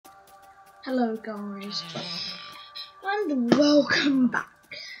Hello guys, and welcome back.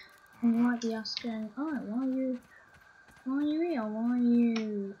 You might be asking, oh, why are you here? Why are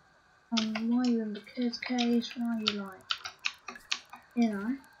you in the kids' case? Why are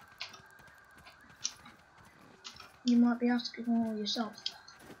you you might be asking all yourself.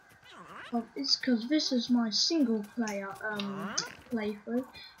 Well, it's because this is my single player playthrough.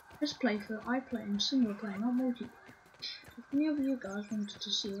 This playthrough I play in single player, not multiplayer. If any of you guys wanted to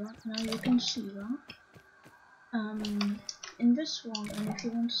see that, now you can see that. In this one, and if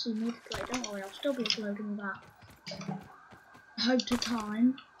you want to see multiplayer, don't worry, I'll still be uploading that. I hope to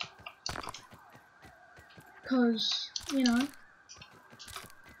time, because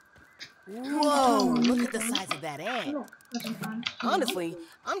Whoa, look at the size of that ant. Look, Honestly,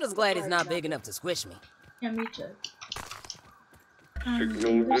 I'm just glad it's not big enough to squish me. Yeah, me too. And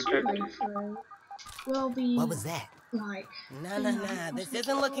this playthrough will be What was that? like... Nah, this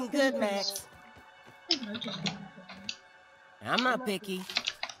isn't looking good, Max. I'm not picky.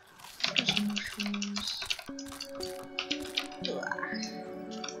 Just mushrooms.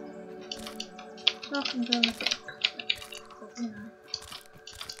 Nothing going a bit quick, but you know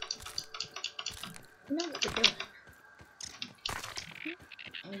what we're doing.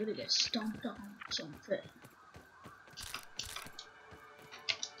 I'm gonna get stomped on something.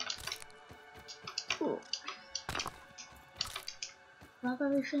 Cool. Grab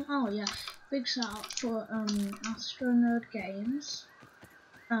everything. Oh yeah, big shout out for Astronerd Games.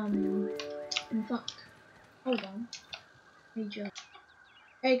 In fact, hold on.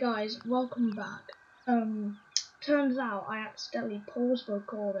 Hey guys, welcome back. Turns out I accidentally paused the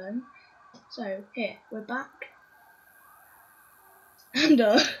recording. So here, we're back. And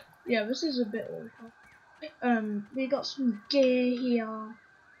yeah, this is a bit awful. We got some gear here.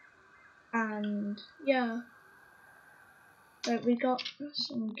 And yeah. So we got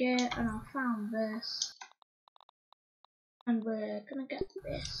some gear and I found this. And we're gonna get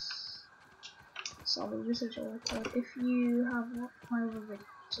this. Sorry, this is awkward. If you have watched my other video,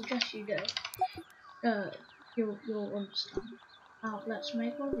 I suggest you do. You'll understand. Now let's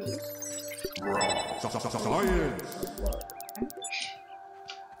make one of these.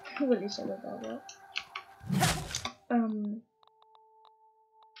 Really sorry about that.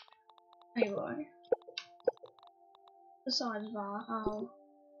 Anyway. Besides that, I'll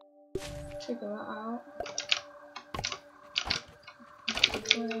figure that out.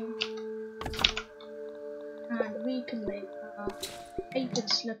 And we can make apron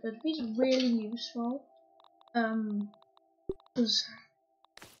slippers. These are really useful. Because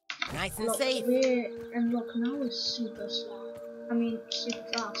nice and safe. And look, now we're super slow. I mean, super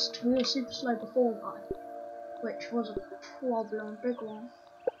fast. We were super slow before that, which was a problem, big one.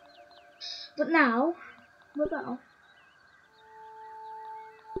 But now we're better.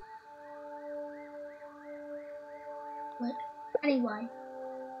 But anyway,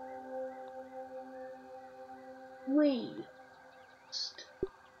 we just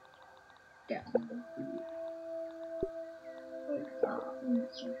get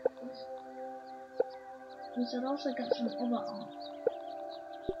we should also get some other art.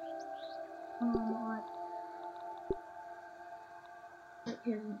 It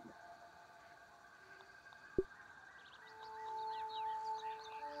isn't.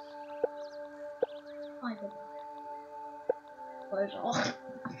 I don't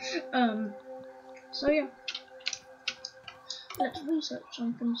know. So yeah. Let's research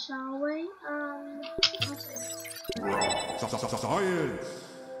something, shall we? Science!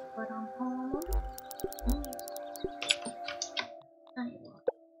 But I'm home. Anyway.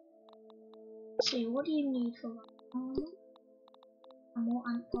 See, what do you need for armor? And more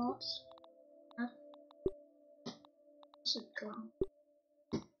ant parts? That's a drum.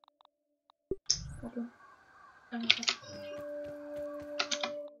 Problem.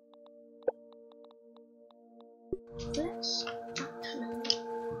 Let's actually,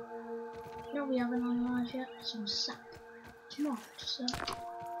 we haven't analysed yet, some sap. Smart sap.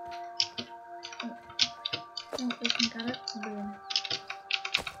 Oh, I think we can get it. Boom.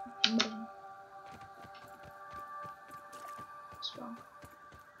 Boom. That's wrong.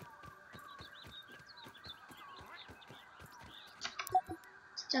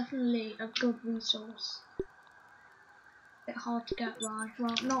 It's definitely a good resource. A bit hard to get right.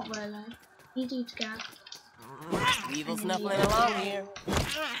 Well, not really. Easy to get. Evil snuffling along here.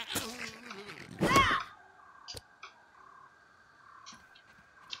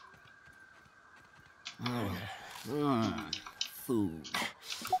 Food.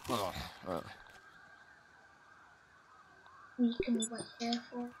 We can wait here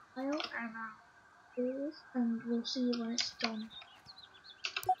for a while and we'll see when it's done.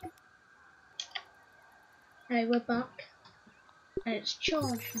 Hey, we're back. And it's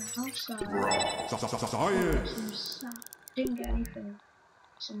charged now, so Science. Didn't get anything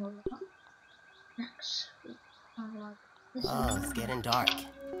similar to that. Next, like this. Oh, it's getting dark.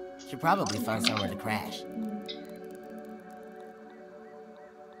 Should probably find somewhere to crash.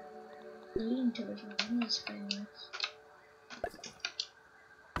 Lean to his room is famous.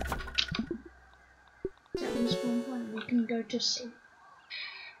 At this one point, we can go to sleep.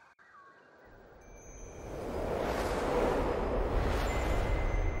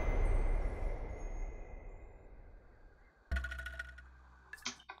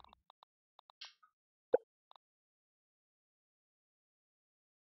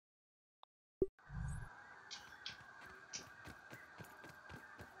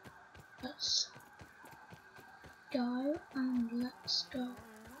 Let's go and let's go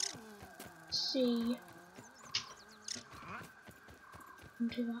see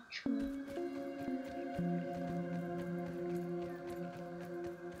into actually.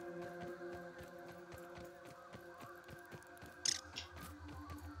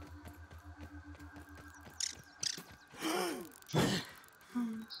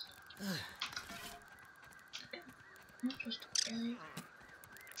 Not just okay.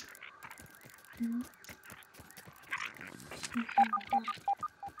 No. Something like that.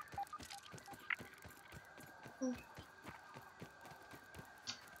 Oh.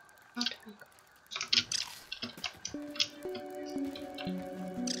 Not to be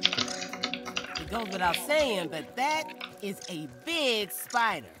It goes without saying, but that is a big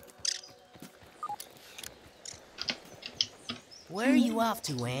spider. Where are you off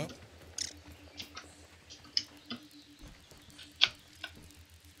to, Aunt?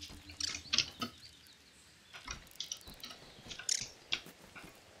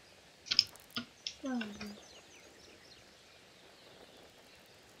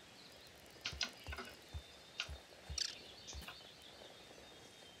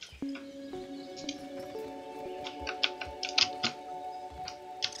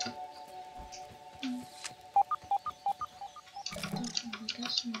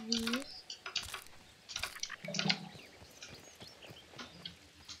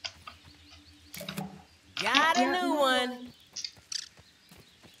 Got a new one.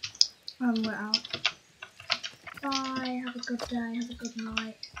 We're out. Bye. Have a good day. Have a good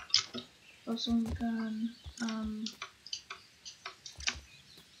night. Or something. I'm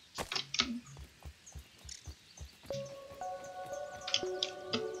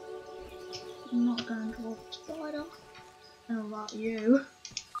not going to walk the spider. I don't know about you.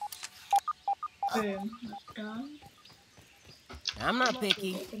 Boom. Let's go. I'm not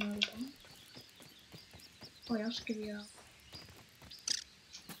picky. Oh, yeah, I'll just give you a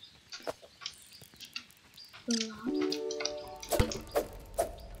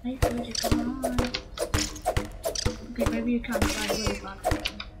hey, Fodder, come on. Okay, maybe you can't try really bad.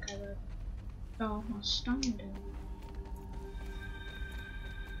 Okay, but oh, my standing.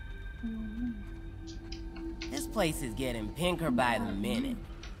 This place is getting pinker by the minute.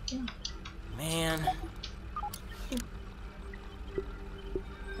 Yeah. Man.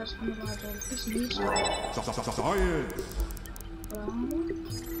 That's unreliable. This needs Science.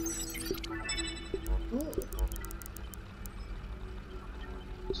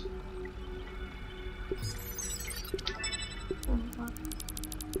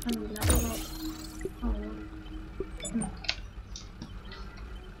 and we level up. Oh,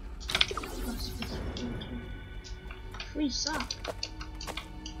 free sap.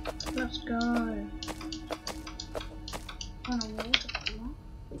 Let's go. On a water cooler.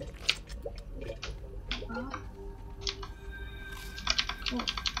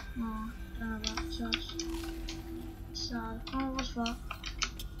 Oh, no, that's just sad. Oh, what's that?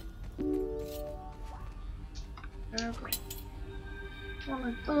 What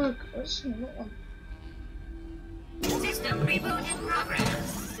a bug. What's the one? System reboot in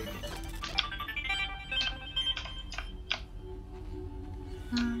progress.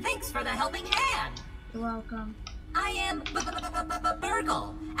 Thanks for the helping hand. You're welcome. I am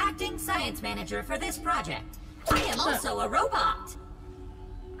Burgle, acting science manager for this project. I am also a robot.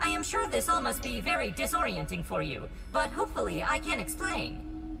 I am sure this all must be very disorienting for you, but hopefully I can explain.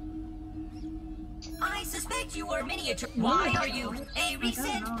 I suspect you were miniature. Why are you a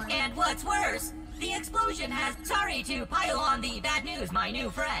recent? And what's worse, the explosion has. Sorry to pile on the bad news, my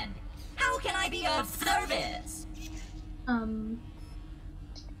new friend. How can I be of service?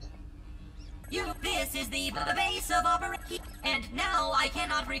 This is the base of operation, and now I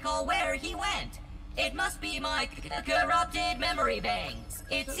cannot recall where he went. It must be my corrupted memory banks.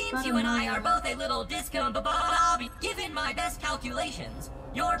 It seems you and I are both a little discombobulated. Given my best calculations,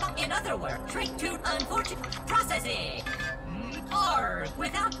 Your, in other words, straight to unfortunate processing. Or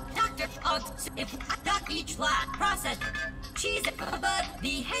without Dr. Ox, if not each lab process, she's but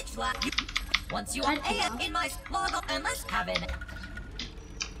the hedge lab. Once you are in my log, unless having.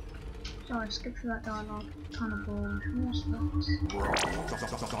 Sorry, skip through that dialogue. Kind of bored.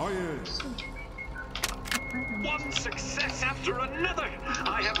 Science! One success after another!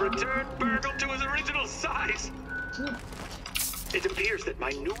 I have returned Burgle to his original size! It appears that my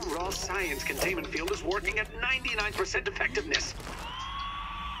new raw science containment field is working at 99% effectiveness.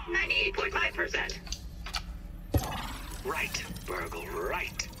 98.5%. Right, Burgle,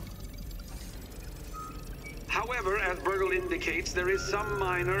 right. However, as Burgle indicates, there is some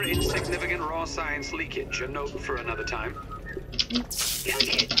minor, insignificant raw science leakage. A note for another time.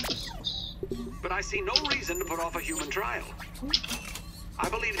 But I see no reason to put off a human trial. I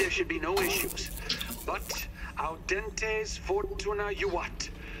believe there should be no issues. But audentes fortuna juvat.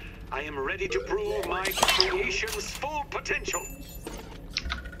 I am ready to prove my creation's full potential.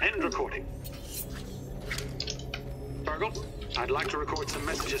 End recording. Burgle, I'd like to record some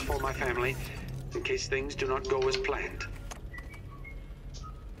messages for my family, in case things do not go as planned.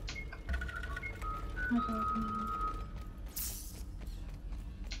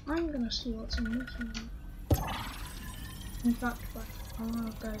 I'm gonna see what's in this one. In fact, I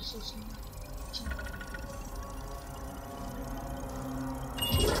wanna go see some.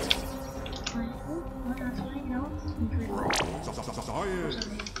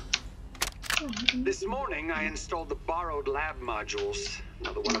 This morning, I installed the borrowed lab modules.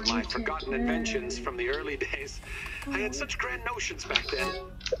 Another one of my forgotten inventions from the early days. I had such grand notions back then.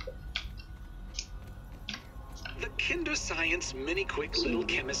 The Kinder Science Mini Quick Little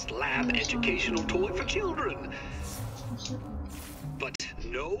Chemist Lab educational toy for children. But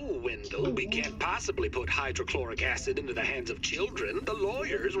no, Wendell, we can't possibly put hydrochloric acid into the hands of children. The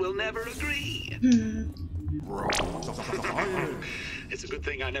lawyers will never agree. It's a good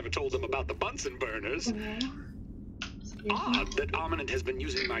thing I never told them about the Bunsen burners. Odd that Ominent has been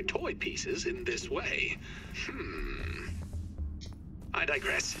using my toy pieces in this way. I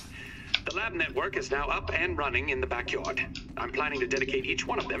digress. The lab network is now up and running in the backyard. I'm planning to dedicate each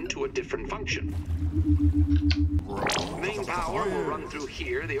one of them to a different function. Main power will run through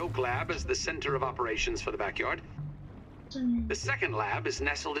here. The Oak Lab is the center of operations for the backyard. The second lab is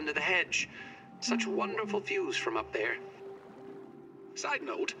nestled into the hedge. Such wonderful views from up there. Side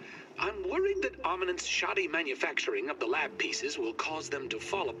note, I'm worried that Ominent's shoddy manufacturing of the lab pieces will cause them to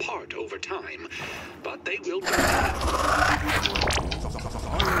fall apart over time, but they will come back.